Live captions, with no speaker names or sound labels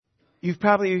You've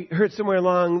probably heard somewhere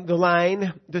along the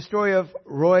line the story of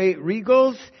Roy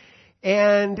Riegels,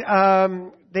 and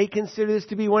they consider this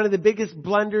to be one of the biggest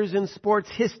blunders in sports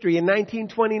history. In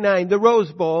 1929, the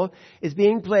Rose Bowl is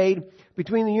being played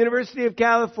between the University of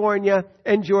California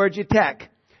and Georgia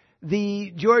Tech.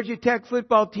 The Georgia Tech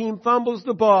football team fumbles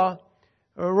the ball.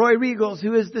 Roy Riegels,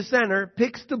 who is the center,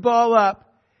 picks the ball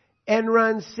up and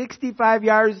runs 65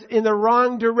 yards in the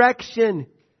wrong direction.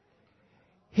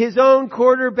 His own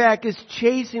quarterback is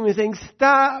chasing him, saying,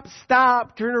 "Stop,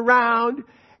 stop, turn around."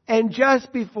 And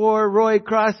just before Roy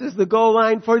crosses the goal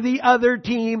line for the other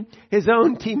team, his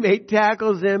own teammate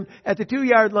tackles him at the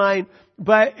 2-yard line.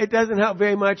 But it doesn't help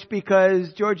very much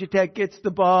because Georgia Tech gets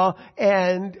the ball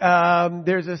and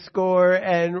there's a score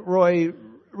and Roy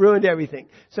ruined everything.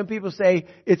 Some people say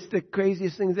it's the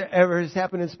craziest thing that ever has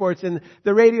happened in sports. And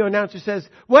the radio announcer says,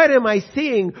 "What am I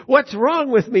seeing? What's wrong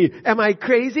with me? Am I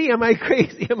crazy? Am I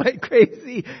crazy? Am I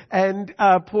crazy?" And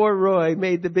poor Roy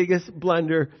made the biggest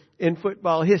blunder in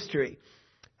football history.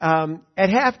 At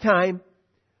halftime,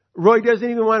 Roy doesn't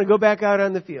even want to go back out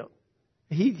on the field.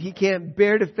 He can't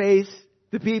bear to face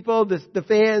the people, the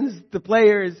fans, the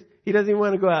players. He doesn't even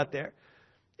want to go out there.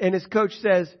 And his coach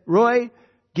says, "Roy,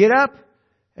 get up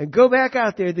and go back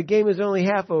out there. The game is only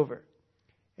half over."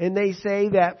 And they say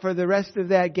that for the rest of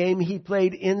that game, he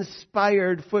played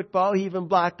inspired football. He even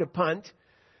blocked a punt.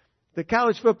 The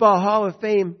College Football Hall of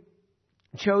Fame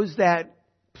chose that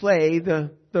play,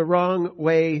 the wrong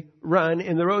way run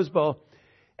in the Rose Bowl,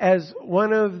 as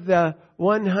one of the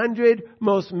 100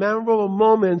 most memorable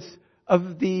moments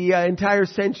of the entire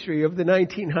century of the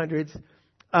 1900s.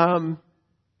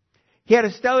 He had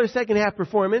a stellar second half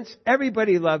performance.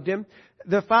 Everybody loved him.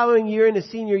 The following year, in his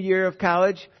senior year of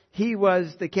college, he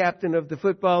was the captain of the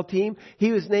football team.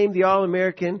 He was named the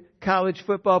All-American college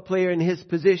football player in his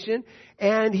position.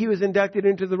 And he was inducted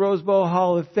into the Rose Bowl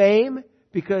Hall of Fame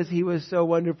because he was so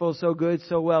wonderful, so good,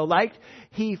 so well liked.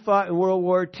 He fought in World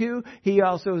War II. He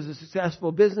also was a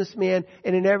successful businessman.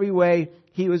 And in every way,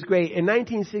 he was great. In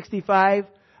 1965,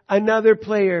 another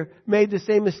player made the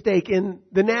same mistake in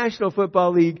the National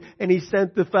Football League, and he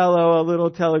sent the fellow a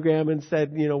little telegram and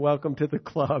said, "Welcome to the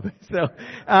club." So,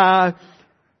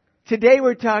 today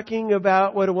we're talking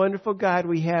about what a wonderful God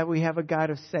we have. We have a God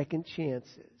of second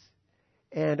chances.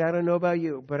 And I don't know about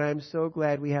you, but I'm so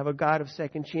glad we have a God of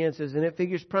second chances. And it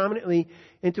figures prominently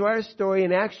into our story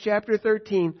in Acts chapter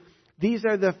 13. These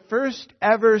are the first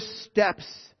ever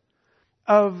steps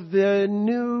of the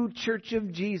new Church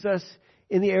of Jesus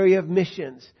in the area of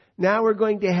missions. Now we're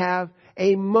going to have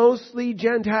a mostly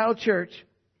Gentile church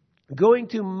going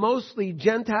to mostly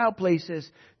Gentile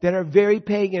places that are very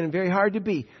pagan and very hard to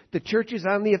be. The church is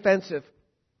on the offensive.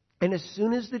 And as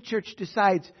soon as the church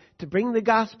decides to bring the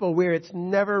gospel where it's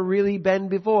never really been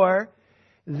before,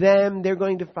 then they're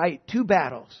going to fight 2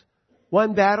 battles.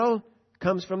 One battle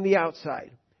comes from the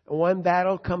outside, and one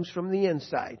battle comes from the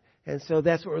inside. And so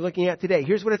that's what we're looking at today.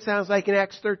 Here's what it sounds like in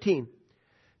Acts 13.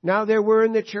 "Now there were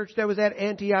in the church that was at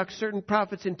Antioch certain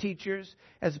prophets and teachers,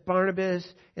 as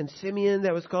Barnabas and Simeon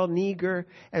that was called Niger,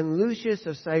 and Lucius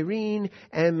of Cyrene,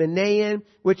 and Manaen,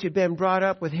 which had been brought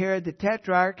up with Herod the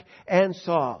Tetrarch, and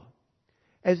Saul.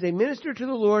 As they ministered to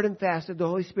the Lord and fasted, the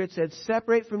Holy Spirit said,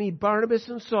 'Separate from me Barnabas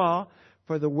and Saul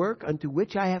for the work unto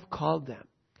which I have called them.'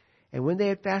 And when they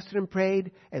had fasted and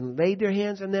prayed and laid their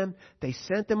hands on them, they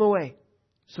sent them away.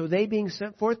 So they, being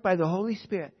sent forth by the Holy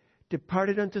Spirit,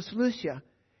 departed unto Seleucia.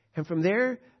 And from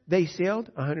there they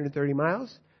sailed 130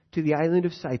 miles to the island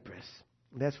of Cyprus."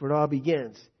 And that's where it all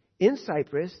begins. In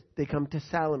Cyprus, they come to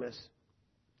Salamis.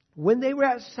 When they were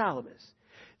at Salamis,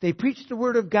 they preached the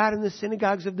word of God in the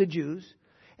synagogues of the Jews.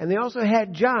 And they also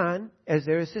had John as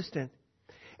their assistant.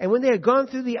 And when they had gone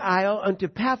through the isle unto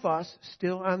Paphos,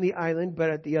 still on the island,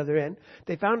 but at the other end,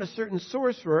 they found a certain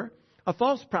sorcerer, a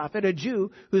false prophet, a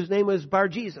Jew, whose name was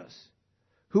Bar-Jesus,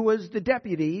 who was the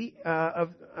deputy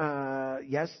I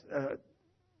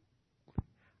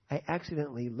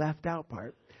accidentally left out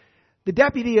part. The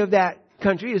deputy of that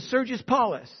country is Sergius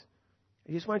Paulus.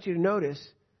 I just want you to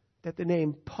notice that the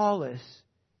name Paulus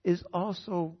is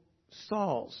also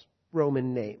Saul's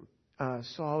Roman name.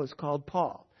 Saul is called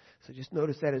Paul. So just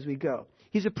notice that as we go.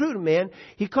 He's a prudent man.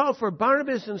 He called for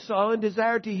Barnabas and Saul and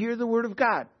desired to hear the word of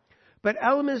God. But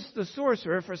Elymas the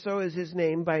sorcerer, for so is his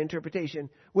name by interpretation,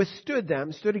 stood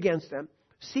against them,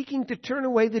 seeking to turn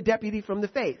away the deputy from the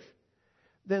faith.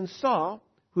 Then Saul,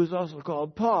 who is also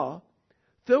called Paul,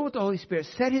 filled with the Holy Spirit,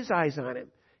 set his eyes on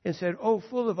him and said, "O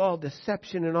full of all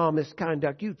deception and all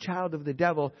misconduct, you child of the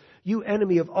devil, you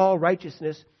enemy of all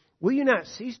righteousness, will you not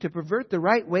cease to pervert the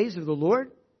right ways of the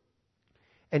Lord?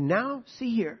 And now,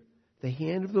 see here, the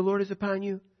hand of the Lord is upon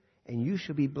you, and you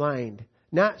shall be blind,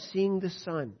 not seeing the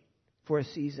sun for a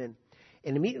season.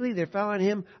 And immediately there fell on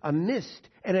him a mist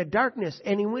and a darkness,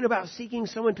 and he went about seeking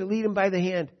someone to lead him by the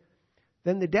hand.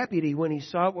 Then the deputy, when he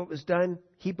saw what was done,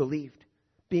 he believed,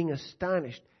 being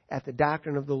astonished at the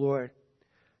doctrine of the Lord.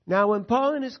 Now when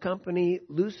Paul and his company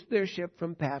loosed their ship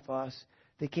from Paphos,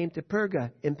 they came to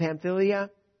Perga in Pamphylia,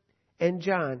 and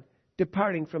John,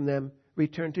 departing from them,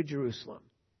 returned to Jerusalem.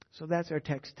 So that's our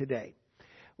text today.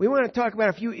 We want to talk about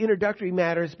a few introductory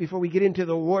matters before we get into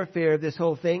the warfare of this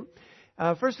whole thing.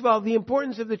 First of all, the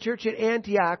importance of the church at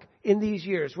Antioch in these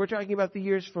years. We're talking about the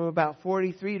years from about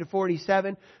 43 to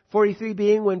 47. 43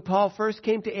 being when Paul first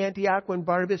came to Antioch, when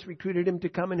Barnabas recruited him to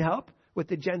come and help with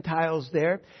the Gentiles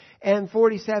there. And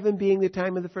 47 being the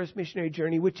time of the first missionary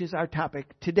journey, which is our topic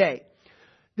today.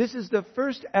 This is the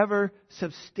first ever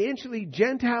substantially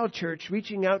Gentile church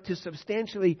reaching out to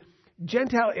substantially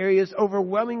Gentile areas,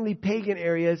 overwhelmingly pagan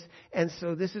areas. And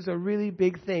so this is a really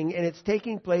big thing. And it's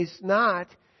taking place not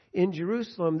in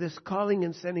Jerusalem. This calling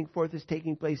and sending forth is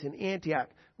taking place in Antioch,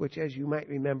 which, as you might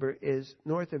remember, is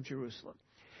north of Jerusalem.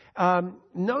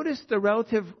 Notice the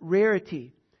relative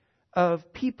rarity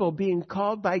of people being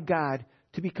called by God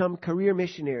to become career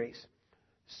missionaries.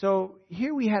 So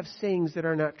here we have sayings that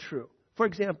are not true. For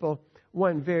example,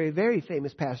 one very, very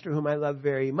famous pastor whom I love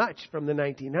very much from the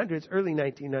 1900s, early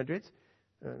 1900s,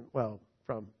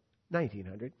 from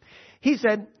 1900, he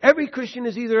said, every Christian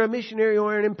is either a missionary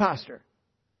or an imposter.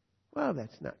 Well,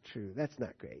 that's not true. That's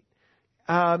not great.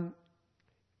 I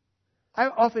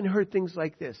often heard things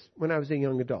like this when I was a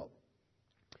young adult.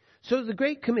 So the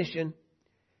Great Commission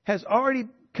has already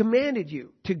commanded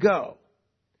you to go.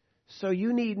 So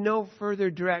you need no further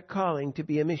direct calling to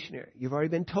be a missionary. You've already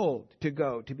been told to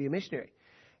go to be a missionary.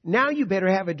 Now you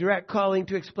better have a direct calling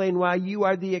to explain why you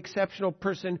are the exceptional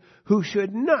person who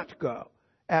should not go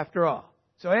after all.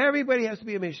 So everybody has to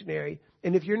be a missionary.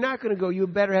 And if you're not going to go, you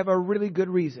better have a really good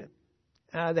reason.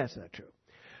 That's not true.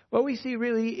 What we see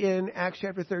really in Acts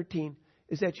chapter 13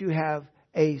 is that you have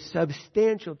a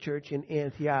substantial church in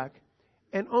Antioch,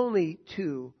 and only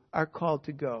 2 are called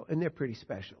to go, and they're pretty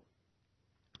special.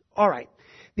 All right.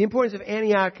 The importance of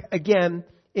Antioch, again,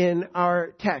 in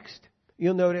our text.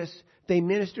 You'll notice they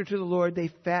ministered to the Lord, they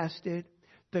fasted.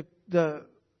 The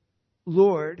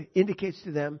Lord indicates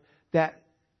to them that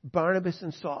Barnabas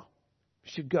and Saul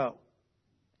should go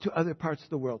to other parts of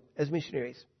the world as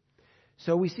missionaries.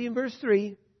 So we see in verse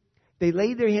 3, they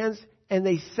laid their hands and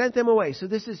they sent them away. So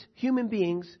this is human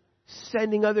beings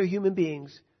sending other human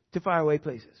beings to faraway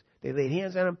places. They laid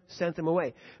hands on them, sent them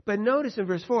away. But notice in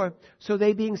verse 4, so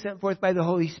they being sent forth by the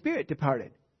Holy Spirit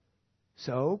departed.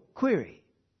 So, query,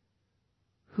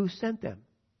 who sent them?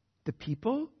 The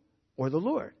people or the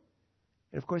Lord?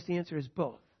 And of course the answer is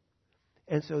both.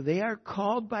 And so they are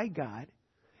called by God,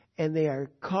 and they are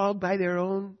called by their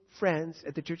own friends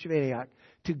at the Church of Antioch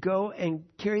to go and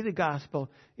carry the gospel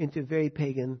into very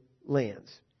pagan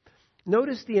lands.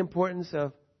 Notice the importance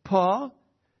of Paul,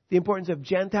 the importance of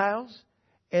Gentiles,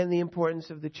 and the importance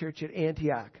of the church at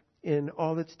Antioch in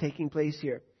all that's taking place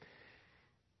here.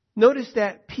 Notice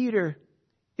that Peter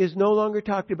is no longer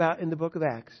talked about in the book of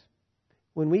Acts.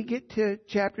 When we get to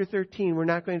chapter 13, we're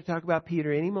not going to talk about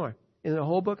Peter anymore in the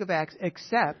whole book of Acts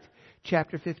except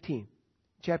chapter 15.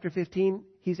 Chapter 15,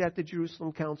 he's at the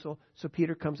Jerusalem Council, so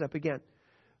Peter comes up again.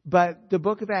 But the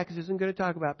book of Acts isn't going to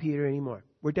talk about Peter anymore.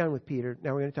 We're done with Peter.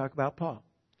 Now we're going to talk about Paul.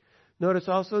 Notice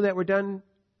also that we're done,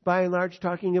 by and large,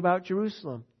 talking about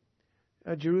Jerusalem.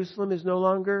 Jerusalem is no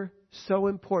longer so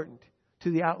important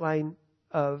to the outline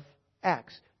of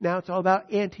Acts. Now it's all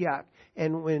about Antioch.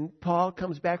 And when Paul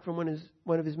comes back from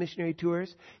one of his missionary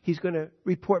tours, he's going to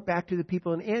report back to the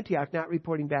people in Antioch, not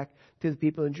reporting back to the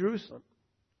people in Jerusalem.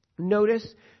 Notice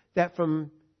that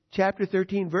from chapter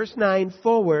 13, verse 9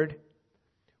 forward,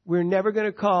 we're never going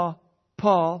to call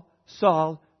Paul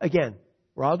Saul again.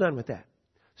 We're all done with that.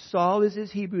 Saul is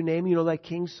his Hebrew name, like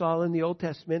King Saul in the Old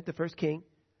Testament, the first king.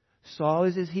 Saul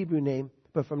is his Hebrew name,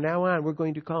 but from now on we're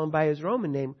going to call him by his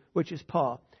Roman name, which is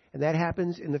Paul. And that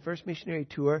happens in the first missionary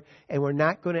tour, and we're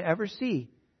not going to ever see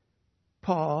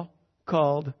Paul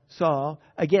called Saul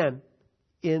again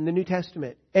in the New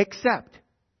Testament, except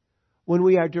when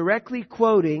we are directly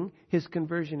quoting his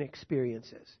conversion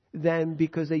experiences. Then,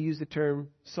 because they use the term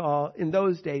Saul in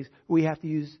those days, we have to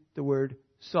use the word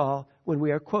Saul when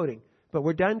we are quoting. But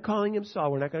we're done calling him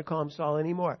Saul. We're not going to call him Saul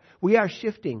anymore. We are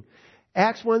shifting.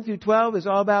 Acts 1 through 12 is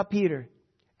all about Peter.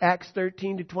 Acts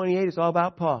 13 to 28 is all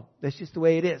about Paul. That's just the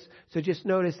way it is. So just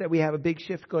notice that we have a big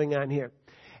shift going on here.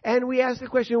 And we ask the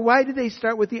question, why did they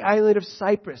start with the island of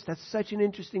Cyprus? That's such an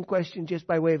interesting question just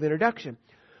by way of introduction.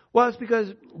 Well, it's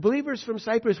because believers from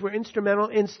Cyprus were instrumental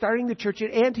in starting the church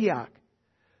at Antioch.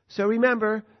 So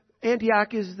remember,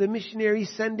 Antioch is the missionary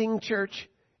sending church,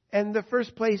 and the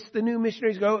first place the new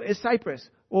missionaries go is Cyprus.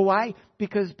 Well, why?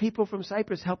 Because people from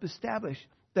Cyprus helped establish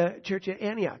the church at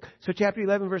Antioch. So chapter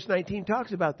 11, verse 19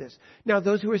 talks about this. Now,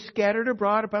 those who were scattered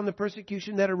abroad upon the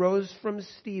persecution that arose from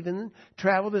Stephen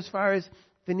traveled as far as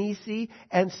Phoenicia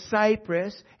and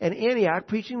Cyprus and Antioch,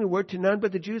 preaching the word to none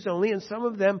but the Jews only. And some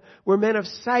of them were men of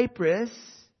Cyprus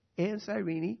and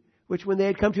Cyrene, which when they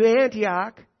had come to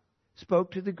Antioch,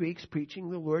 spoke to the Greeks, preaching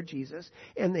the Lord Jesus.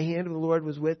 And the hand of the Lord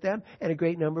was with them, and a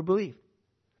great number believed.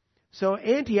 So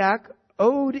Antioch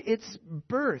owed its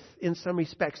birth in some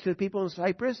respects to the people in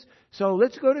Cyprus. So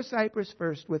let's go to Cyprus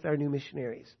first with our new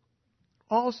missionaries.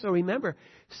 Also, remember,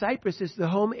 Cyprus is the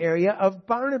home area of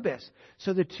Barnabas.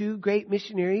 So the two great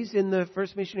missionaries in the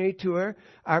first missionary tour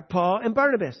are Paul and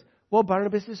Barnabas. Well,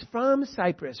 Barnabas is from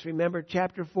Cyprus. Remember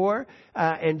chapter 4,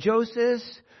 and Joseph,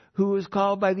 who was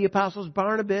called by the apostles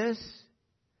Barnabas,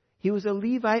 he was a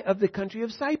Levite of the country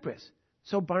of Cyprus.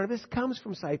 So Barnabas comes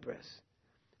from Cyprus.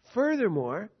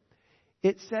 Furthermore,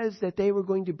 it says that they were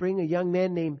going to bring a young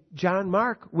man named John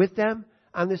Mark with them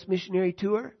on this missionary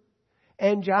tour.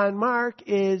 And John Mark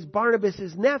is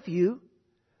Barnabas' nephew.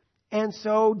 And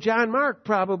so John Mark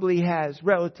probably has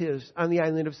relatives on the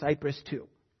island of Cyprus too.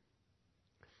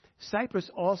 Cyprus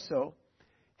also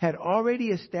had already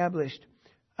established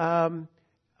a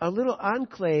little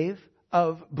enclave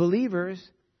of believers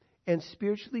and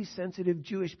spiritually sensitive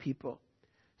Jewish people.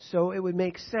 So it would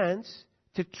make sense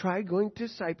to try going to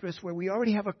Cyprus where we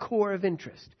already have a core of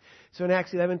interest. So in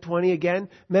Acts 11:20 again,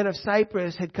 men of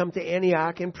Cyprus had come to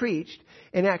Antioch and preached.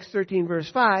 In Acts 13 verse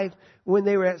 5, when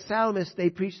they were at Salamis, they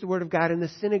preached the word of God in the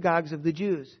synagogues of the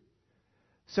Jews.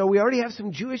 So we already have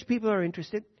some Jewish people who are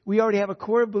interested. We already have a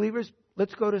core of believers.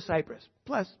 Let's go to Cyprus.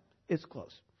 Plus, it's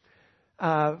close.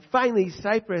 Finally,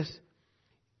 Cyprus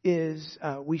is,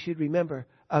 we should remember,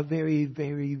 a very,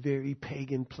 very, very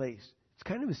pagan place. It's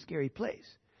kind of a scary place.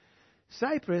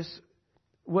 Cyprus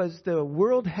was the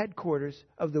world headquarters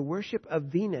of the worship of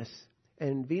Venus,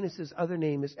 and Venus's other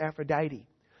name is Aphrodite.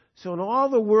 So in all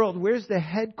the world, where's the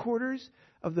headquarters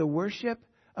of the worship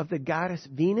of the goddess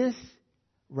Venus?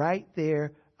 Right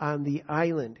there on the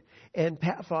island. And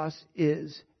Paphos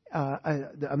is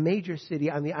a major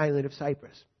city on the island of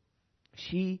Cyprus.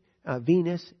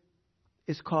 Venus,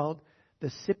 is called the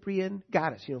Cyprian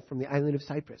goddess, from the island of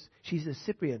Cyprus. She's a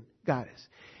Cyprian goddess.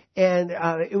 And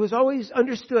it was always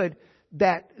understood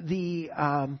that the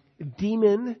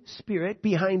demon spirit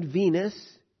behind Venus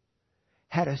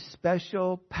had a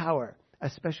special power, a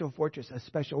special fortress, a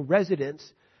special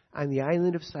residence on the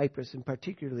island of Cyprus, and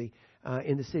particularly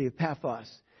in the city of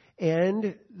Paphos.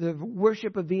 And the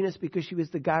worship of Venus, because she was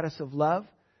the goddess of love,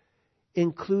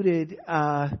 included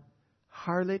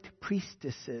harlot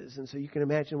priestesses. And so you can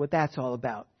imagine what that's all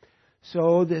about.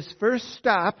 So this first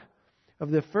stop of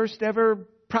the first ever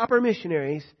proper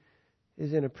missionaries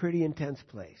is in a pretty intense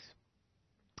place.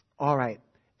 All right.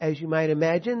 As you might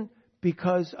imagine,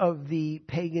 because of the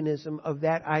paganism of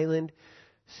that island,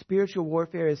 spiritual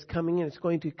warfare is coming, and it's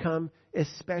going to come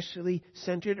especially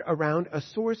centered around a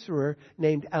sorcerer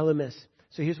named Elymas.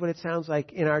 So here's what it sounds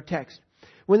like in our text.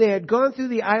 When they had gone through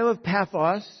the Isle of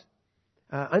Paphos,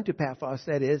 unto Paphos,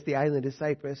 that is, the island of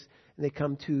Cyprus, and they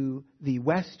come to the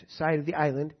west side of the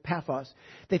island, Paphos,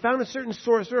 they found a certain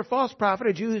sorcerer, a false prophet,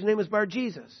 a Jew whose name was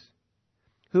Bar-Jesus,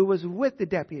 who was with the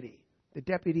deputy. The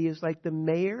deputy is like the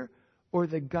mayor or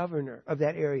the governor of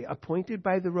that area, appointed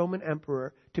by the Roman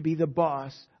emperor to be the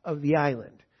boss of the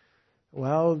island.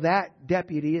 Well, that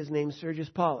deputy is named Sergius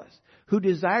Paulus, who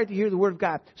desired to hear the word of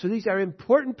God. So these are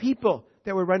important people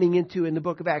that we're running into in the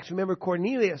book of Acts. Remember,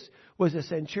 Cornelius was a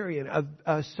centurion,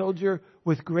 a soldier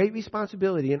with great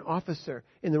responsibility, an officer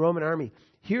in the Roman army.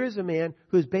 Here is a man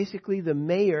who is basically the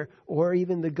mayor, or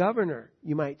even the governor,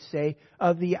 you might say,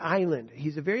 of the island.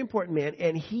 He's a very important man,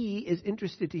 and he is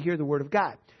interested to hear the word of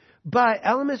God. But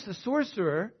Elymas the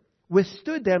sorcerer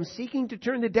withstood them, seeking to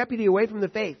turn the deputy away from the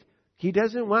faith. He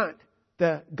doesn't want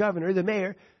the governor, the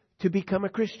mayor, to become a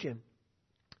Christian.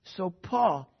 So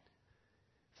Paul,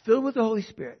 filled with the Holy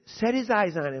Spirit, set his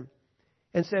eyes on him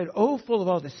and said, "O full of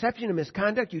all deception and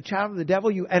misconduct, you child of the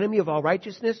devil, you enemy of all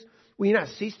righteousness, will you not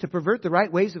cease to pervert the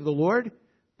right ways of the Lord?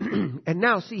 And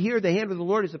now, see here, the hand of the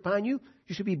Lord is upon you.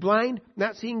 You should be blind,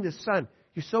 not seeing the sun."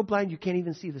 You're so blind you can't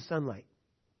even see the sunlight.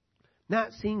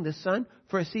 Not seeing the sun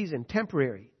for a season,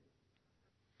 temporary.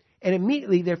 And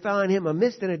immediately there fell on him a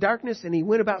mist and a darkness, and he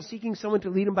went about seeking someone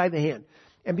to lead him by the hand.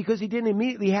 And because he didn't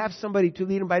immediately have somebody to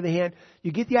lead him by the hand,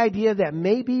 you get the idea that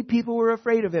maybe people were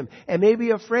afraid of him, and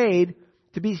maybe afraid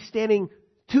to be standing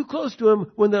too close to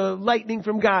him when the lightning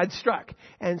from God struck.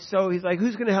 And so he's like,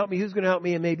 who's going to help me? Who's going to help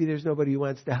me? And maybe there's nobody who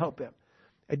wants to help him.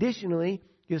 Additionally,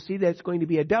 you'll see that it's going to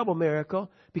be a double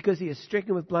miracle because he is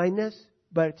stricken with blindness,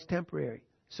 but it's temporary.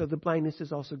 So the blindness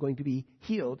is also going to be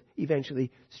healed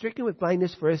eventually. Stricken with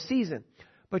blindness for a season.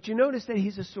 But you notice that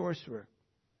he's a sorcerer.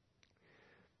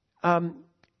 And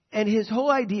his whole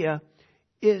idea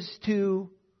is to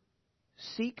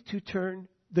seek to turn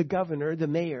the governor, the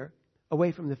mayor,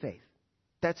 away from the faith.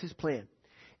 That's his plan.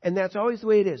 And that's always the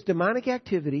way it is. Demonic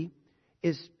activity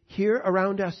is here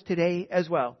around us today as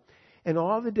well. And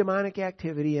all the demonic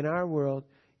activity in our world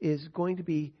is going to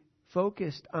be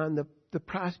focused on the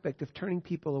prospect of turning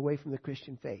people away from the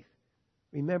Christian faith.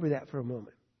 Remember that for a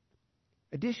moment.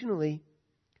 Additionally,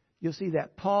 you'll see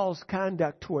that Paul's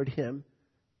conduct toward him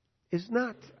is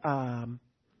not,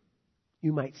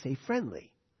 you might say,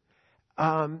 friendly.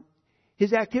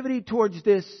 His activity towards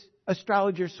this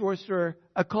astrologer, sorcerer,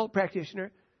 occult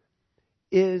practitioner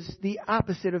is the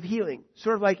opposite of healing.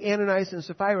 Sort of like Ananias and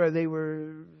Sapphira, they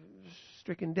were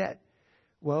stricken dead.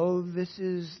 Well, this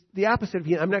is the opposite of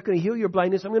healing. I'm not going to heal your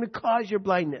blindness. I'm going to cause your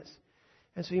blindness.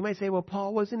 And so you might say, well,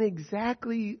 Paul wasn't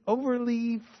exactly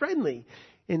overly friendly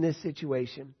in this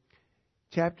situation.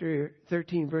 Chapter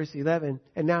 13, verse 11.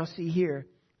 And now see here,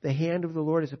 the hand of the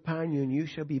Lord is upon you and you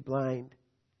shall be blind.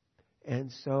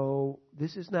 And so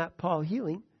this is not Paul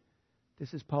healing.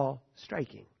 This is Paul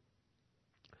striking.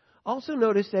 Also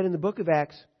notice that in the book of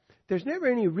Acts, there's never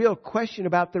any real question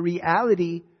about the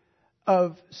reality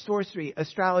of sorcery,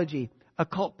 astrology,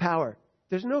 occult power.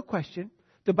 There's no question.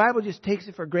 The Bible just takes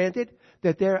it for granted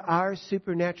that there are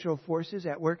supernatural forces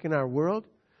at work in our world.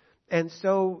 And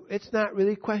so it's not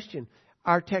really a question.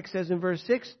 Our text says in verse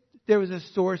 6, there was a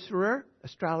sorcerer,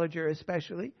 astrologer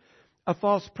especially, a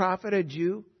false prophet, a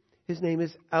Jew. His name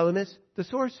is Elymas, the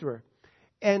sorcerer.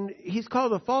 And he's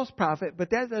called a false prophet,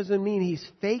 but that doesn't mean he's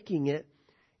faking it.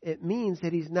 It means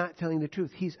that he's not telling the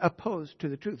truth. He's opposed to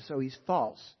the truth, so he's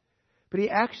false. But he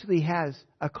actually has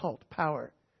occult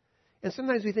power. And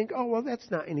sometimes we think, oh, well, that's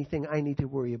not anything I need to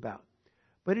worry about.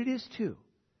 But it is too.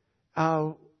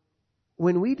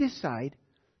 When we decide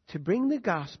to bring the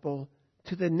gospel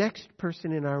to the next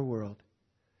person in our world,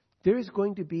 there is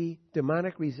going to be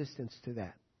demonic resistance to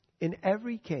that. In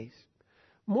every case.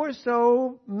 More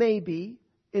so, maybe,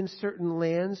 in certain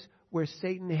lands where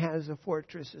Satan has a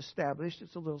fortress established.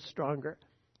 It's a little stronger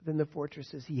than the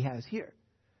fortresses he has here.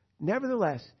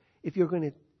 Nevertheless, if you're going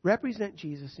to represent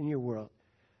Jesus in your world,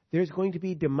 there's going to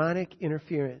be demonic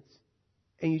interference.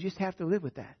 And you just have to live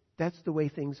with that. That's the way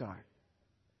things are.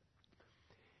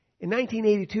 In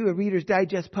 1982, a Reader's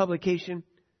Digest publication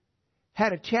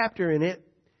had a chapter in it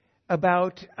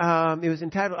about, it was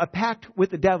entitled A Pact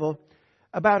with the Devil,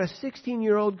 about a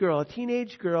 16-year-old girl, a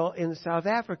teenage girl in South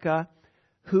Africa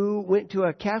who went to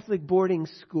a Catholic boarding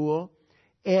school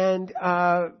and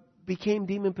became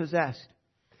demon-possessed.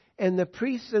 And the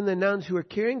priests and the nuns who were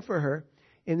caring for her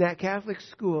in that Catholic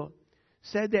school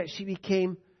said that she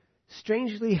became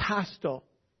strangely hostile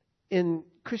in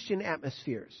Christian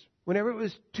atmospheres. Whenever it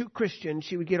was too Christian,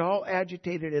 she would get all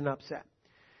agitated and upset.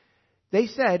 They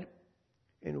said,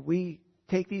 and we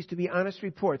take these to be honest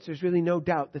reports, there's really no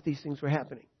doubt that these things were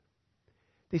happening.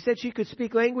 They said she could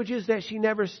speak languages that she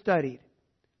never studied.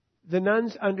 The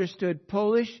nuns understood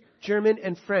Polish, German,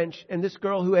 and French, and this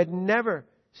girl who had never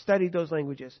studied those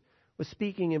languages was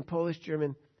speaking in Polish,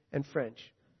 German, and French.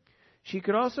 She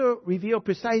could also reveal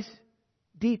precise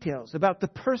details about the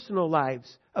personal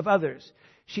lives of others.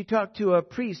 She talked to a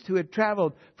priest who had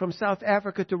traveled from South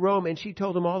Africa to Rome, and she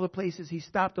told him all the places he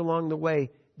stopped along the way,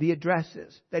 the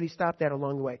addresses that he stopped at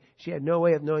along the way. She had no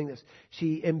way of knowing this.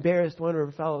 She embarrassed one of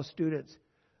her fellow students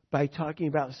by talking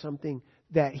about something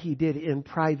that he did in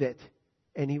private,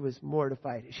 and he was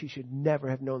mortified. She should never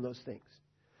have known those things.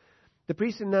 The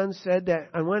priests and nuns said that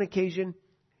on one occasion,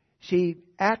 she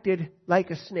acted like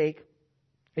a snake,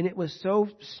 and it was so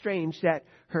strange that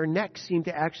her neck seemed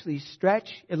to actually stretch,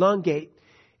 elongate,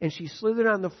 and she slithered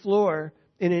on the floor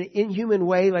in an inhuman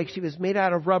way, like she was made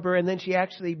out of rubber, and then she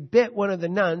actually bit one of the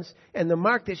nuns, and the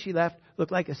mark that she left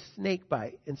looked like a snake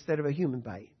bite instead of a human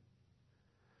bite.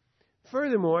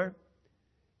 Furthermore,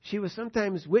 she was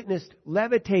sometimes witnessed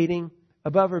levitating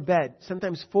above her bed,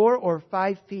 sometimes 4 or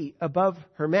 5 feet above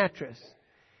her mattress.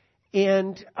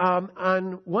 And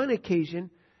on one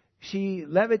occasion, she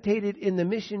levitated in the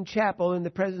mission chapel in the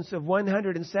presence of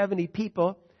 170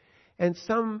 people, and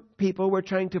some people were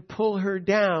trying to pull her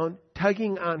down,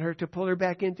 tugging on her to pull her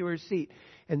back into her seat,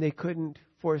 and they couldn't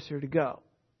force her to go.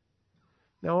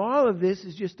 Now, all of this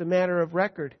is just a matter of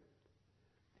record.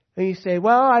 And you say,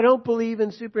 well, I don't believe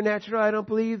in supernatural. I don't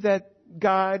believe that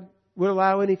God would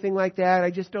allow anything like that. I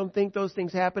just don't think those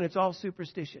things happen. It's all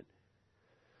superstition.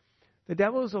 The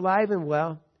devil is alive and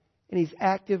well, and he's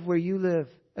active where you live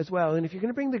as well. And if you're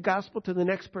going to bring the gospel to the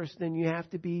next person, then you have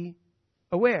to be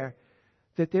aware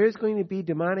that there is going to be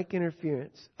demonic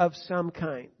interference of some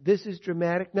kind. This is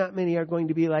dramatic. Not many are going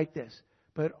to be like this.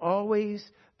 But always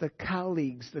the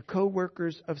colleagues, the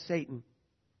co-workers of Satan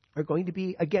are going to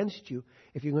be against you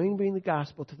if you're going to bring the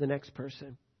gospel to the next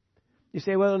person. You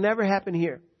say, well, it'll never happen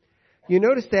here. You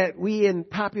notice that we in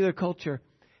popular culture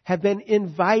have been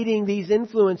inviting these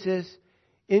influences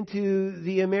into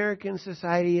the American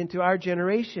society, into our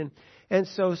generation. And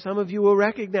so some of you will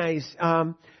recognize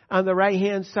on the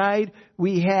right-hand side,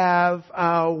 we have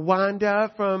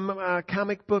Wanda from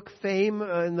comic book fame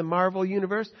in the Marvel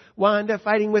universe. Wanda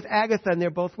fighting with Agatha, and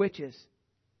they're both witches.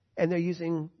 And they're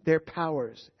using their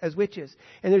powers as witches.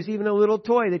 And there's even a little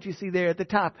toy that you see there at the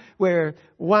top where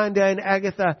Wanda and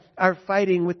Agatha are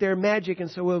fighting with their magic. And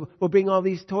so we'll bring all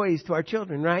these toys to our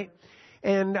children, right?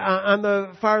 And on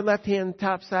the far left-hand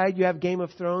top side, you have Game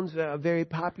of Thrones, a very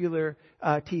popular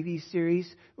TV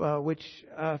series which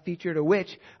featured a witch.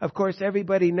 Of course,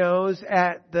 everybody knows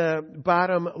at the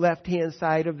bottom left-hand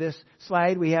side of this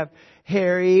slide, we have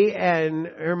Harry and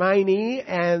Hermione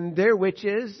and their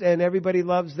witches, and everybody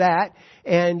loves that.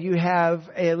 And you have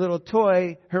a little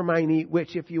toy Hermione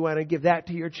witch if you want to give that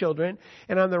to your children.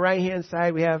 And on the right-hand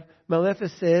side, we have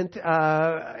Maleficent,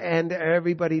 and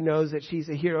everybody knows that she's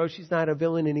a hero. She's not a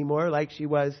villain anymore like she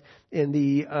was in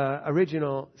the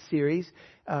original series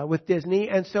with Disney.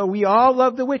 And so we all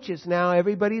love the witches now.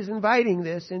 Everybody's inviting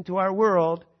this into our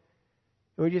world.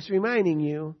 And we're just reminding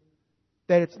you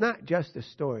that it's not just a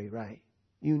story, right?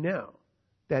 You know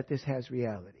that this has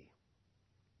reality.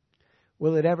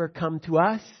 Will it ever come to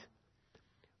us?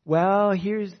 Well,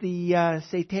 here's the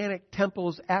Satanic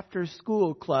Temple's After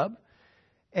School Club.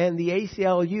 And the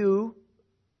ACLU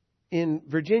in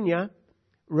Virginia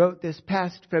wrote this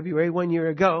past February, 1 year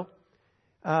ago,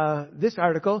 this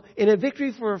article. In a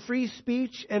victory for free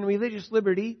speech and religious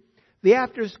liberty, the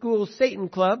After School Satan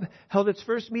Club held its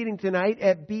first meeting tonight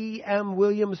at B.M.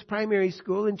 Williams Primary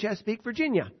School in Chesapeake,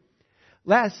 Virginia.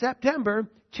 Last September,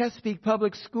 Chesapeake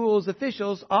Public Schools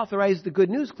officials authorized the Good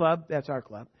News Club, that's our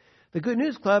club, the Good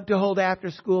News Club to hold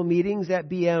after-school meetings at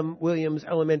B.M. Williams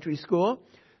Elementary School.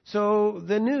 So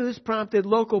the news prompted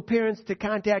local parents to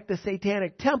contact the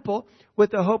Satanic Temple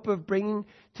with the hope of bringing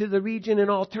to the region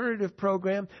an alternative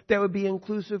program that would be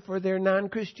inclusive for their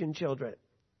non-Christian children.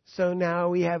 So now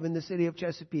we have in the city of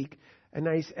Chesapeake a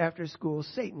nice after-school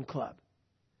Satan Club.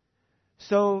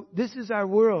 So this is our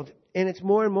world, and it's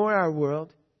more and more our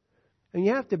world. And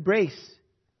you have to brace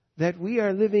that we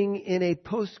are living in a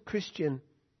post-Christian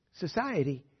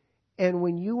society. And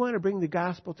when you want to bring the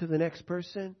gospel to the next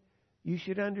person, you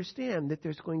should understand that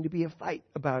there's going to be a fight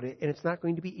about it, and it's not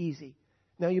going to be easy.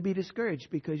 Now you'll be discouraged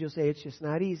because you'll say it's just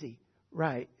not easy.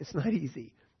 Right, it's not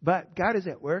easy. But God is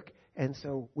at work, and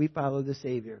so we follow the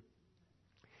Savior.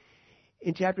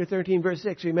 In chapter 13, verse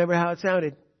 6, remember how it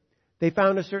sounded? They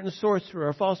found a certain sorcerer,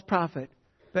 a false prophet,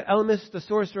 but Elymas the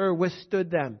sorcerer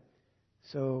withstood them.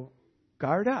 So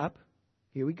guard up.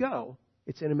 Here we go.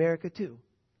 It's in America too.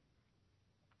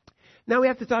 Now we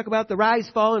have to talk about the rise,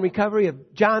 fall, and recovery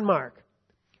of John Mark.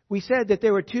 We said that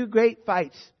there were two great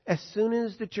fights as soon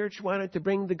as the church wanted to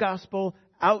bring the gospel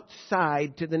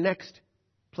outside to the next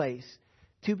place.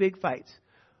 Two big fights.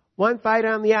 One fight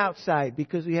on the outside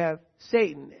because we have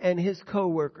Satan and his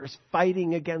co-workers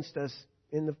fighting against us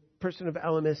in the person of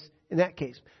Elymas in that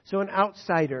case. So an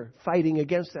outsider fighting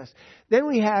against us. Then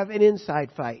we have an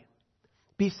inside fight.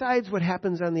 Besides what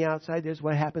happens on the outside, there's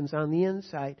what happens on the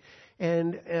inside.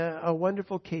 And a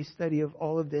wonderful case study of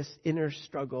all of this inner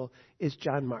struggle is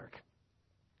John Mark.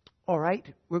 All right,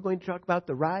 we're going to talk about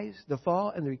the rise, the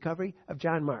fall, and the recovery of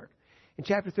John Mark. In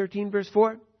chapter 13, verse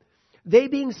 4, they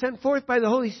being sent forth by the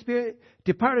Holy Spirit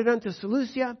departed unto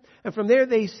Seleucia, and from there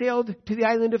they sailed to the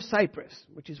island of Cyprus,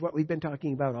 which is what we've been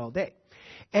talking about all day.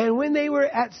 And when they were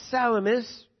at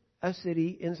Salamis, a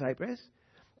city in Cyprus,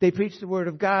 they preached the word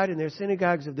of God in their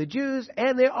synagogues of the Jews,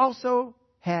 and they also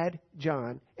had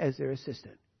John as their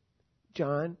assistant.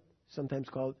 John, sometimes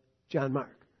called John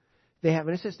Mark. They have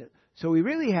an assistant. So we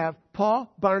really have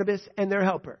Paul, Barnabas, and their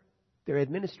helper, their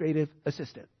administrative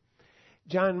assistant,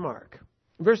 John Mark.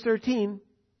 Verse 13,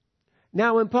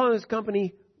 now when Paul and his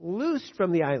company loosed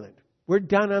from the island, we're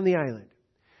done on the island.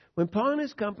 When Paul and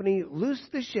his company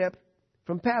loosed the ship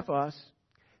from Paphos,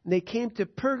 and they came to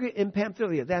Perga in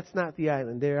Pamphylia. That's not the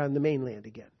island. They're on the mainland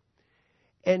again.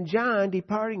 And John,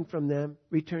 departing from them,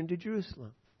 returned to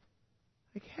Jerusalem.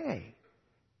 Like, hey,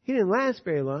 he didn't last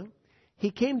very long. He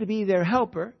came to be their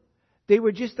helper. They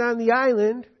were just on the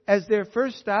island as their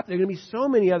first stop. There are going to be so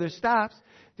many other stops.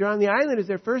 They're on the island as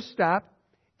their first stop.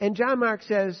 And John Mark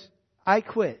says, I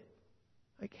quit.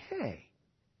 Like, hey,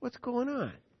 what's going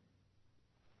on?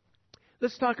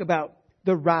 Let's talk about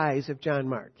the rise of John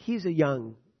Mark. He's a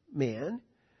young man,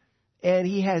 and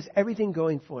he has everything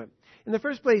going for him. In the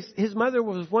first place, his mother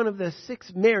was one of the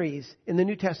 6 Marys in the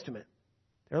New Testament.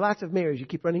 There are lots of Marys. You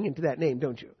keep running into that name,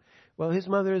 don't you? Well, his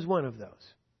mother is one of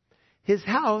those. His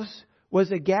house was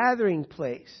a gathering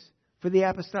place for the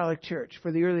apostolic church,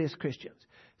 for the earliest Christians.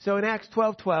 So in Acts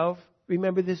 12:12,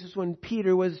 remember this is when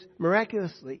Peter was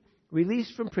miraculously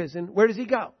released from prison. Where does he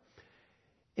go?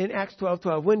 In Acts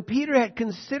 12:12, when Peter had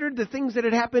considered the things that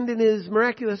had happened in his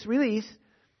miraculous release,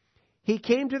 he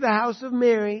came to the house of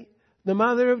Mary, the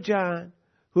mother of John,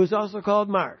 who is also called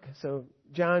Mark. So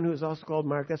John, who is also called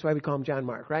Mark, that's why we call him John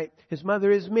Mark, right? His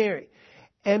mother is Mary.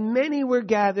 And many were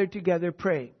gathered together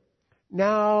praying.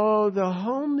 Now, the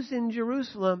homes in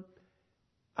Jerusalem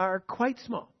are quite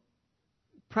small.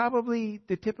 Probably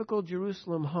the typical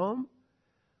Jerusalem home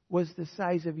was the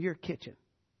size of your kitchen.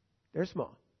 They're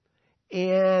small.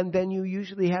 And then you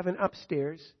usually have an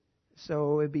upstairs.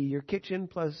 So it'd be your kitchen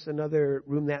plus another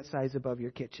room that size above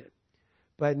your kitchen.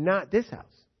 But not this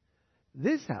house.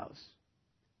 This house,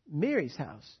 Mary's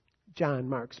house, John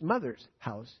Mark's mother's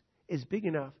house, is big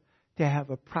enough to have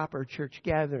a proper church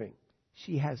gathering.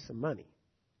 She has some money.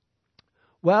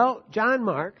 Well, John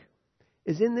Mark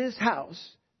is in this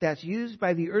house that's used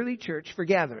by the early church for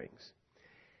gatherings.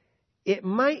 It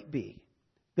might be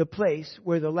the place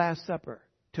where the Last Supper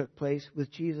took place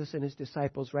with Jesus and his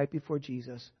disciples right before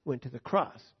Jesus went to the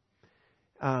cross.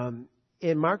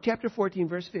 In Mark chapter 14,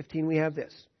 verse 15, we have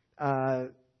this.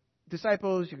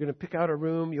 Disciples, you're going to pick out a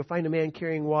room. You'll find a man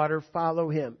carrying water. Follow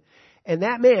him. And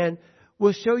that man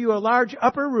will show you a large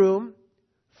upper room,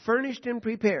 furnished and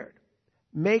prepared.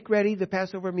 Make ready the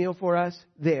Passover meal for us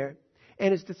there.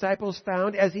 And his disciples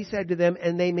found, as he said to them,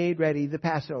 and they made ready the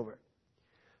Passover.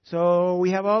 So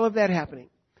we have all of that happening.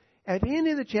 At the end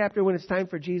of the chapter, when it's time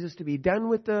for Jesus to be done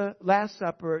with the Last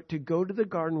Supper, to go to the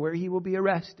garden where he will be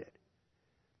arrested,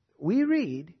 we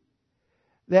read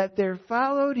that there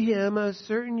followed him a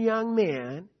certain young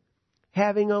man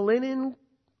having a linen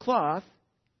cloth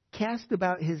cast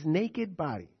about his naked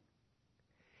body.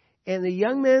 And the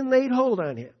young man laid hold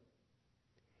on him.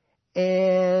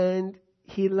 And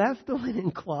he left the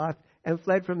linen cloth and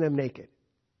fled from them naked.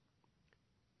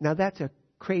 Now that's a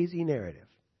crazy narrative.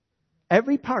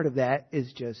 Every part of that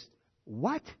is just,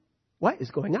 what? What is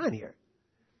going on here?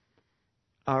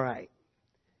 All right.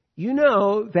 You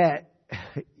know that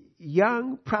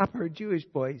young, proper Jewish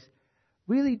boys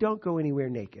really don't go anywhere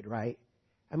naked, right?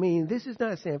 I mean, this is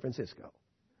not San Francisco.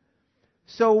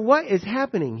 So what is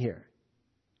happening here?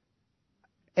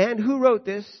 And who wrote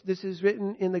this? This is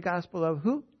written in the Gospel of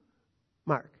who?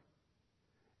 Mark.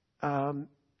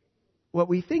 What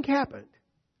we think happened,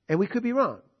 and we could be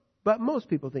wrong, but most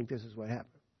people think this is what happened.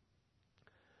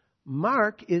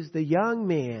 Mark is the young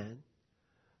man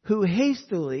who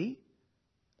hastily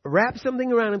wrapped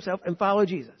something around himself and followed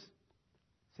Jesus.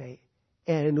 Say,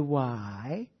 and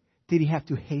why did he have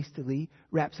to hastily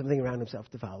wrap something around himself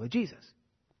to follow Jesus?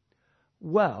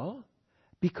 Well,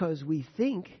 because we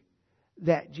think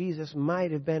that Jesus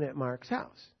might have been at Mark's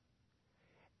house.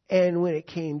 And when it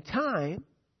came time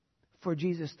for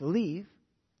Jesus to leave,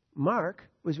 Mark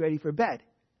was ready for bed.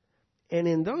 And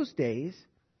in those days,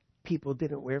 people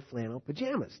didn't wear flannel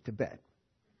pajamas to bed.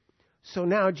 So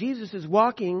now Jesus is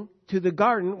walking to the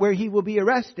garden where he will be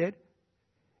arrested.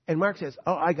 And Mark says,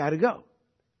 oh, I got to go.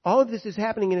 All of this is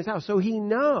happening in his house. So he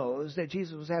knows that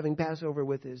Jesus was having Passover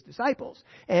with his disciples.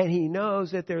 And he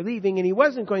knows that they're leaving. And he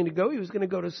wasn't going to go. He was going to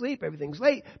go to sleep. Everything's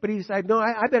late. But he decided, no,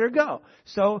 I better go.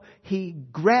 So he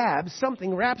grabs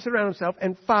something, wraps it around himself,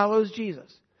 and follows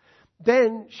Jesus.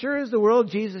 Then, sure as the world,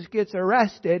 Jesus gets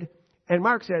arrested. And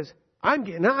Mark says, I'm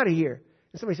getting out of here.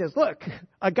 And somebody says, look,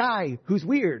 a guy who's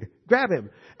weird. Grab him.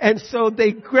 And so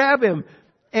they grab him.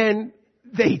 And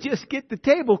they just get the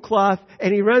tablecloth.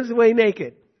 And he runs away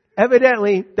naked.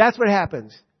 Evidently, that's what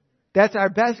happens. That's our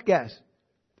best guess.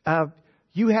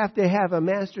 You have to have a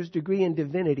master's degree in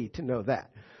divinity to know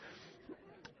that.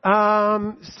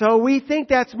 So we think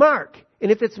that's Mark.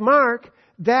 And if it's Mark,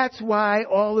 that's why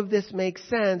all of this makes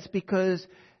sense, because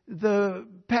the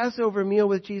Passover meal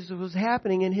with Jesus was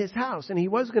happening in his house. And he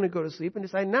was going to go to sleep and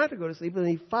decided not to go to sleep. And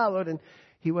he followed, and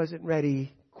he wasn't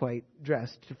ready, quite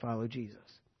dressed to follow Jesus.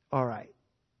 All right.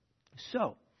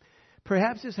 So,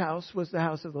 perhaps his house was the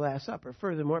house of the Last Supper.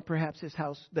 Furthermore, perhaps his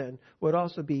house then would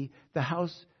also be the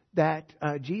house that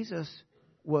Jesus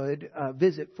would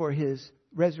visit for his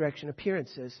resurrection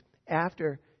appearances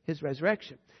after his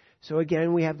resurrection. So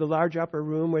again, we have the large upper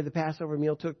room where the Passover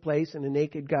meal took place and a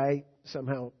naked guy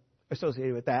somehow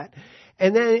associated with that.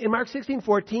 And then in Mark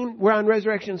 16:14, we're on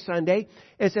Resurrection Sunday.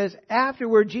 It says,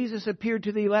 afterward, Jesus appeared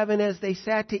to the 11 as they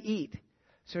sat to eat.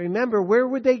 So remember, where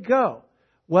would they go?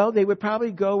 Well, they would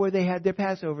probably go where they had their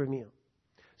Passover meal.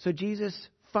 So Jesus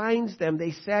finds them.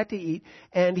 They sat to eat,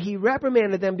 and he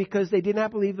reprimanded them because they did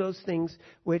not believe those things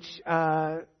which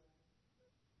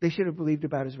they should have believed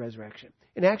about his resurrection.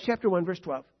 In Acts chapter 1, verse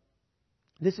 12,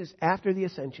 this is after the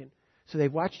ascension. So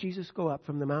they've watched Jesus go up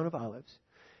from the Mount of Olives.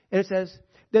 And it says,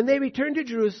 then they returned to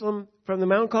Jerusalem from the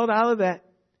mount called Olivet,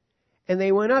 and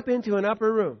they went up into an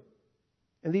upper room.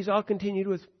 And these all continued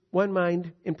with one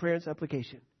mind in prayer and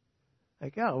supplication.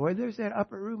 Like, oh, well, there's that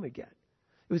upper room again.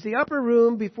 It was the upper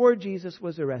room before Jesus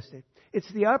was arrested.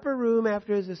 It's the upper room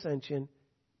after his ascension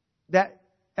that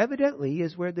evidently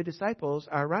is where the disciples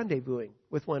are rendezvousing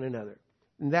with one another.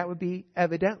 And that would be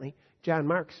evidently John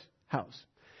Mark's house.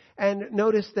 And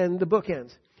notice then the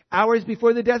bookends. Hours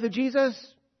before the death of Jesus,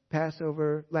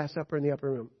 Passover, Last Supper in the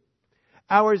upper room.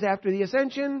 Hours after the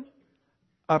ascension,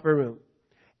 upper room.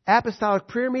 Apostolic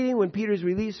prayer meeting when Peter's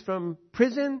released from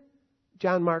prison,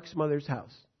 John Mark's mother's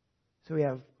house. So we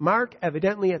have Mark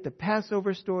evidently at the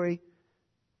Passover story,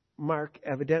 Mark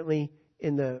evidently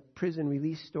in the prison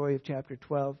release story of chapter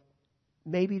 12.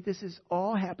 Maybe this is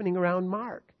all happening around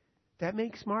Mark. That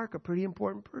makes Mark a pretty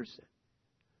important person.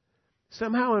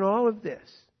 Somehow in all of this,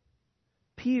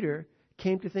 Peter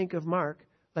came to think of Mark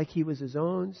like he was his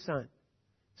own son.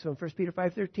 So in 1 Peter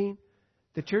 5:13,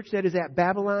 the church that is at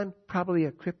Babylon, probably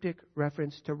a cryptic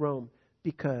reference to Rome,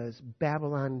 because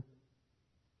Babylon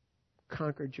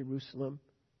conquered Jerusalem,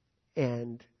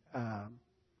 and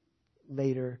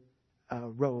later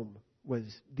Rome was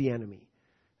the enemy.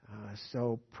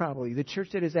 So probably the church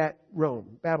that is at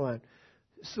Rome, Babylon,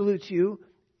 salutes you,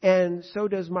 and so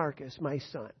does Marcus, my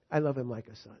son. I love him like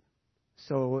a son.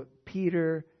 So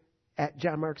Peter at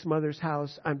John Mark's mother's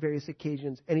house on various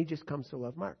occasions, and he just comes to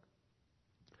love Mark.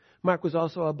 Mark was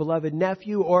also a beloved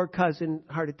nephew or cousin,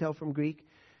 hard to tell from Greek,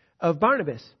 of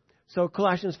Barnabas. So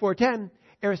Colossians 4:10,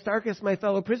 Aristarchus, my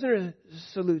fellow prisoner,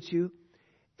 salutes you,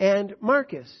 and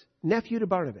Marcus, nephew to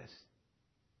Barnabas.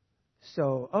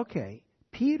 So, okay,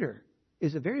 Peter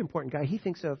is a very important guy. He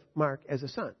thinks of Mark as a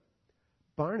son.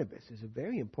 Barnabas is a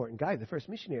very important guy, the first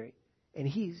missionary, and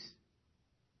he's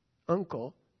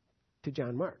uncle to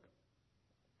John Mark.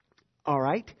 All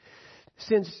right.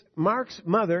 Since Mark's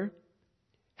mother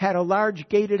had a large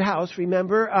gated house,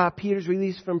 remember, Peter's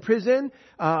released from prison.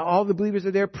 All the believers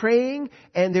are there praying,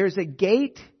 and there's a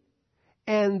gate,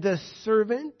 and the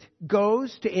servant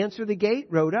goes to answer the gate,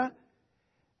 Rhoda.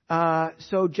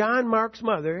 So John Mark's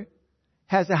mother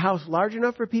has a house large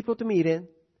enough for people to meet in,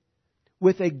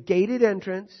 with a gated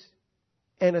entrance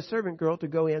and a servant girl to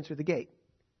go answer the gate.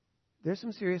 There's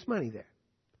some serious money there.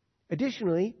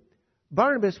 Additionally,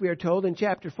 Barnabas, we are told in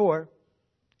chapter 4,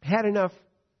 had enough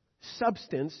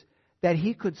substance that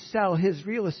he could sell his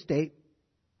real estate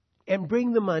and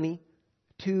bring the money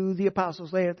to the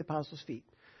apostles, lay at the apostles' feet.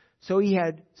 So he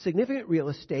had significant real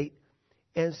estate,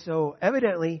 and so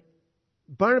evidently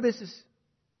Barnabas'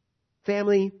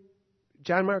 family,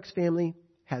 John Mark's family,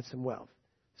 had some wealth.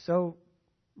 So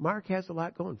Mark has a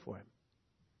lot going for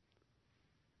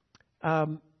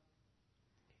him.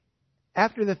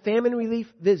 After the famine relief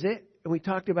visit, and we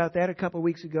talked about that a couple of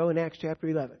weeks ago in Acts chapter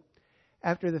 11.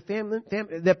 After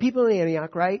the people in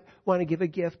Antioch, right, want to give a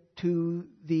gift to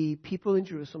the people in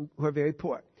Jerusalem who are very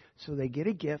poor. So they get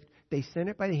a gift. They send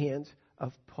it by the hands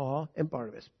of Paul and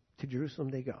Barnabas. To Jerusalem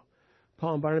they go.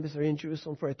 Paul and Barnabas are in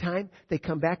Jerusalem for a time. They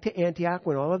come back to Antioch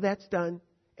when all of that's done,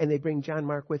 and they bring John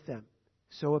Mark with them.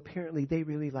 So apparently they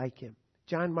really like him.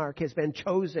 John Mark has been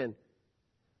chosen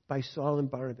by Saul and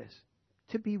Barnabas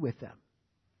to be with them.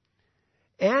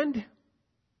 And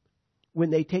when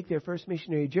they take their first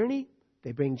missionary journey,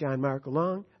 they bring John Mark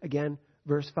along. Again,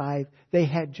 verse 5, they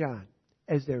had John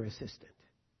as their assistant.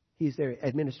 He's their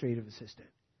administrative assistant.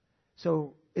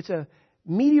 So it's a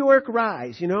meteoric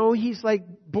rise. You know, he's like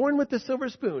born with the silver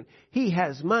spoon. He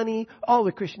has money. All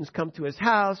the Christians come to his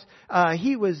house.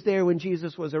 He was there when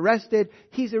Jesus was arrested.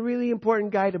 He's a really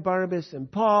important guy to Barnabas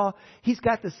and Paul. He's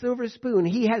got the silver spoon.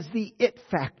 He has the it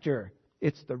factor.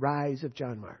 It's the rise of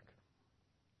John Mark.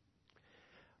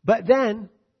 But then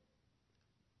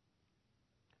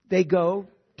they go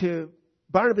to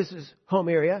Barnabas' home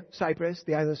area, Cyprus,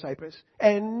 the island of Cyprus.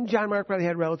 And John Mark probably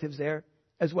had relatives there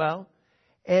as well.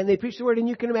 And they preach the word, and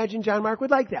you can imagine John Mark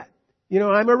would like that. You know,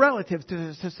 I'm a relative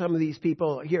to some of these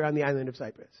people here on the island of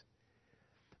Cyprus.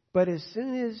 But as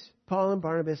soon as Paul and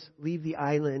Barnabas leave the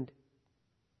island,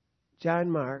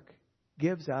 John Mark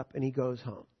gives up and he goes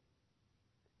home.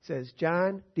 It says,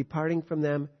 John, departing from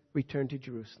them, returned to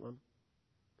Jerusalem.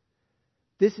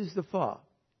 This is the fall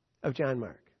of John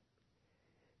Mark.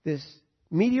 This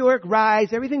meteoric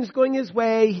rise, everything's going his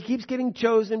way. He keeps getting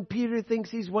chosen. Peter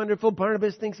thinks he's wonderful.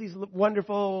 Barnabas thinks he's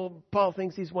wonderful. Paul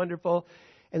thinks he's wonderful.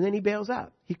 And then he bails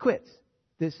out. He quits.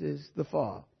 This is the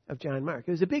fall of John Mark.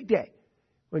 It was a big day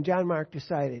when John Mark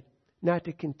decided not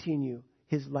to continue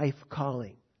his life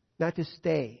calling, not to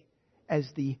stay as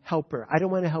the helper. I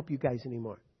don't want to help you guys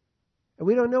anymore. And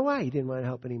we don't know why he didn't want to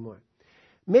help anymore.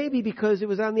 Maybe because it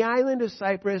was on the island of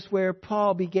Cyprus where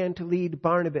Paul began to lead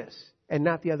Barnabas and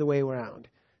not the other way around.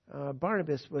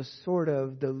 Barnabas was sort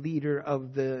of the leader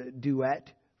of the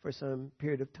duet for some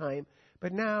period of time,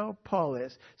 but now Paul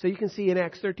is. So you can see in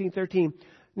Acts 13:13.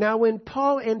 Now when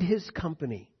Paul and his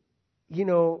company,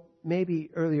 maybe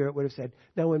earlier it would have said,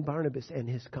 now when Barnabas and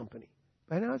his company.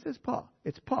 But now it says Paul.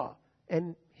 It's Paul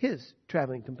and his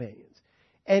traveling companions.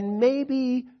 And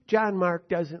maybe John Mark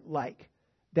doesn't like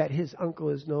that his uncle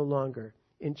is no longer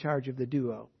in charge of the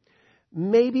duo.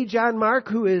 Maybe John Mark,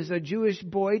 who is a Jewish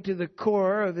boy to the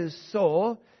core of his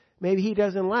soul, maybe he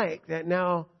doesn't like that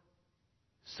now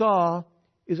Saul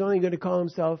is only going to call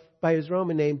himself by his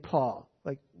Roman name, Paul.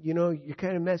 Like, you're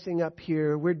kind of messing up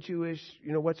here. We're Jewish.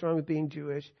 What's wrong with being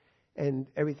Jewish? And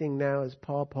everything now is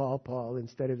Paul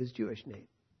instead of his Jewish name.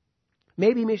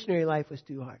 Maybe missionary life was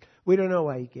too hard. We don't know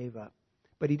why he gave up.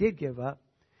 But he did give up.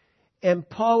 And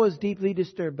Paul was deeply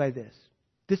disturbed by this.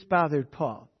 This bothered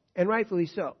Paul. And rightfully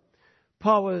so.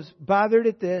 Paul was bothered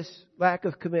at this lack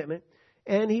of commitment.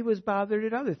 And he was bothered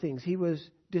at other things. He was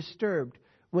disturbed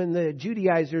when the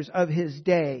Judaizers of his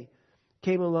day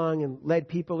came along and led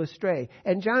people astray.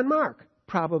 And John Mark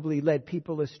probably led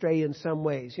people astray in some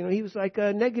ways. He was like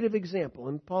a negative example.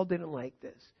 And Paul didn't like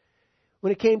this.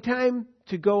 When it came time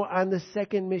to go on the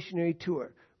second missionary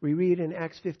tour, we read in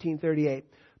Acts 15:38,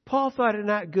 Paul thought it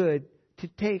not good to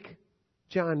take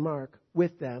John Mark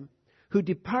with them, who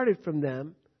departed from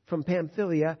them from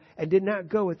Pamphylia and did not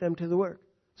go with them to the work.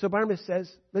 So Barnabas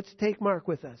says, let's take Mark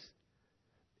with us.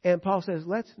 And Paul says,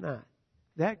 let's not.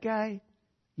 That guy,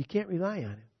 you can't rely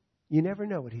on him. You never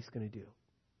know what he's going to do.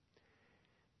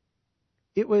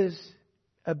 It was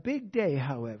a big day,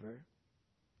 however,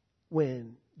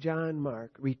 when John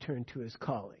Mark returned to his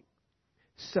calling.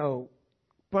 So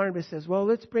Barnabas says, well,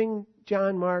 let's bring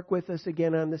John Mark with us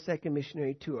again on the second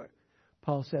missionary tour.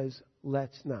 Paul says,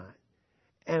 let's not.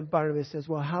 And Barnabas says,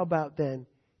 well, how about then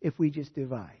if we just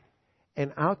divide?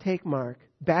 And I'll take Mark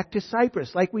back to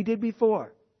Cyprus like we did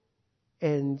before.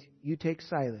 And you take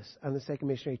Silas on the second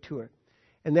missionary tour.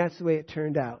 And that's the way it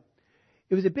turned out.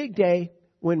 It was a big day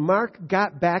when Mark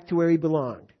got back to where he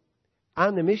belonged.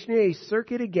 On the missionary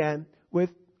circuit again with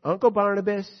Uncle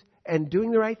Barnabas and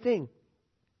doing the right thing.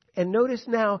 And notice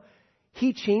now,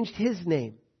 he changed his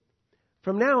name.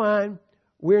 From now on,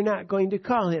 we're not going to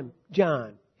call him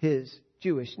John, his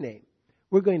Jewish name.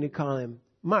 We're going to call him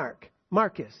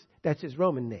Marcus. That's his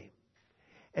Roman name.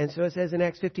 And so it says in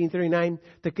Acts 15:39,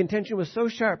 the contention was so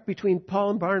sharp between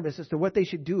Paul and Barnabas as to what they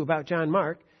should do about John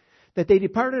Mark, that they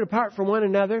departed apart from one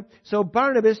another. So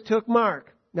Barnabas took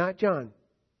Mark, not John,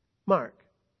 Mark,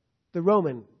 the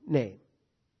Roman name.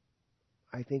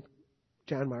 I think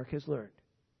John Mark has learned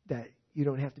that you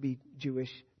don't have to be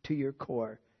Jewish to your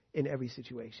core in every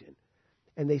situation.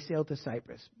 And they sailed to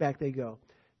Cyprus. Back they go.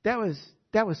 That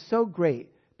was so great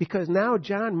because now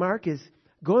John Mark is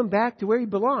going back to where he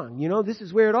belonged. This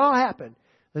is where it all happened.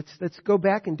 Let's go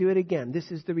back and do it again.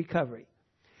 This is the recovery.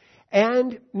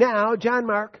 And now John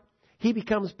Mark, he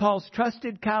becomes Paul's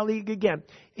trusted colleague again.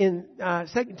 In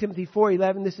 2 Timothy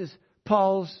 4:11, this is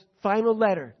Paul's final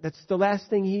letter. That's the last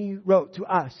thing he wrote to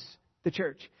us, the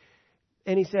church.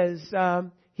 And he says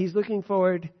he's looking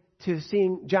forward to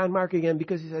seeing John Mark again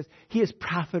because he says, he is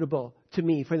profitable to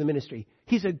me for the ministry.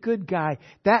 He's a good guy.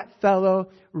 That fellow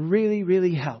really,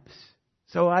 really helps.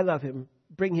 So I love him.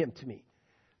 Bring him to me.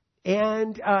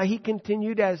 And he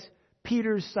continued as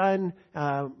Peter's son,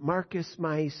 Marcus,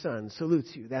 my son,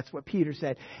 salutes you. That's what Peter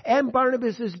said. And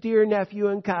Barnabas' dear nephew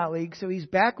and colleague. So he's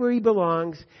back where he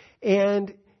belongs.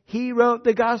 And he wrote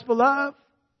the Gospel of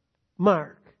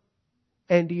Mark.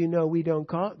 And do you know we don't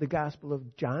call it the Gospel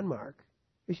of John Mark?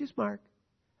 It's just Mark.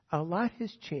 A lot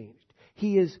has changed.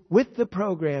 He is with the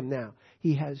program now.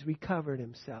 He has recovered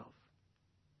himself.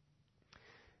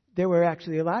 There were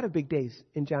actually a lot of big days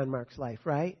in John Mark's life,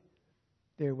 right?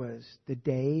 There was the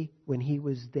day when he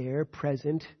was there,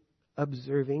 present,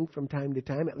 observing from time to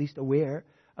time, at least aware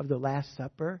of the Last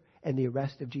Supper and the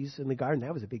arrest of Jesus in the garden.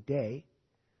 That was a big day.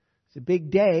 It's a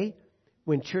big day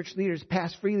when church leaders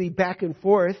passed freely back and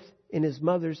forth in his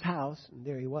mother's house, and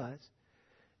there he was.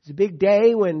 It's a big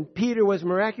day when Peter was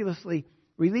miraculously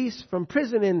released from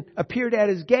prison and appeared at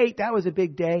his gate. That was a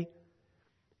big day.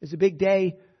 It was a big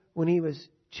day when he was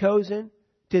chosen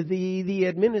to the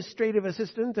administrative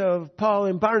assistant of Paul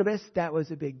and Barnabas. That was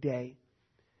a big day.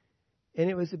 And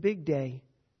it was a big day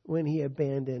when he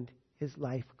abandoned his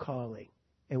life calling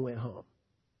and went home.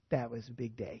 That was a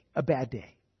big day, a bad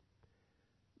day.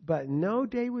 But no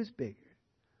day was bigger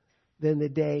than the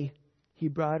day he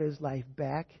brought his life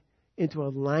back into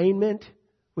alignment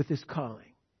with his calling.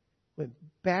 Went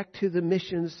back to the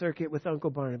mission circuit with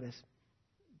Uncle Barnabas.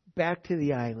 Back to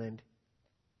the island.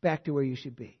 Back to where you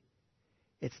should be.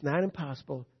 It's not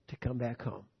impossible to come back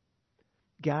home.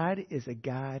 God is a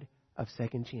God of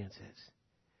second chances.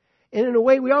 And in a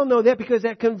way, we all know that because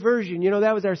that conversion,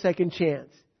 that was our second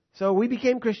chance. So we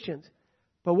became Christians.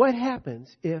 But what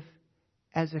happens if,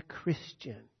 as a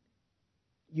Christian,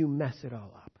 you mess it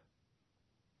all up?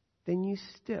 Then you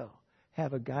still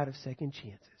have a God of second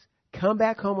chances. Come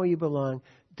back home where you belong.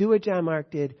 Do what John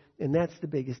Mark did. And that's the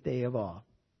biggest day of all.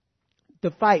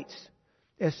 The fights.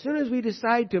 As soon as we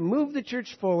decide to move the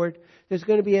church forward, there's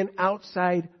going to be an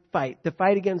outside fight. The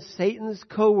fight against Satan's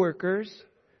co-workers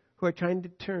who are trying to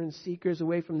turn seekers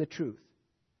away from the truth.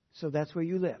 So that's where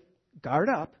you live. Guard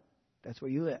up. That's where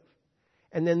you live.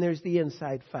 And then there's the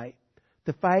inside fight.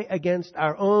 The fight against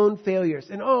our own failures.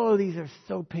 And these are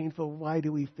so painful. Why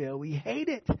do we fail? We hate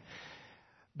it.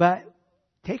 But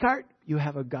take heart. You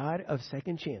have a God of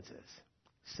second chances.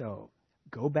 So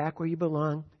go back where you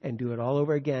belong and do it all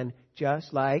over again,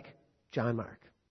 just like John Mark.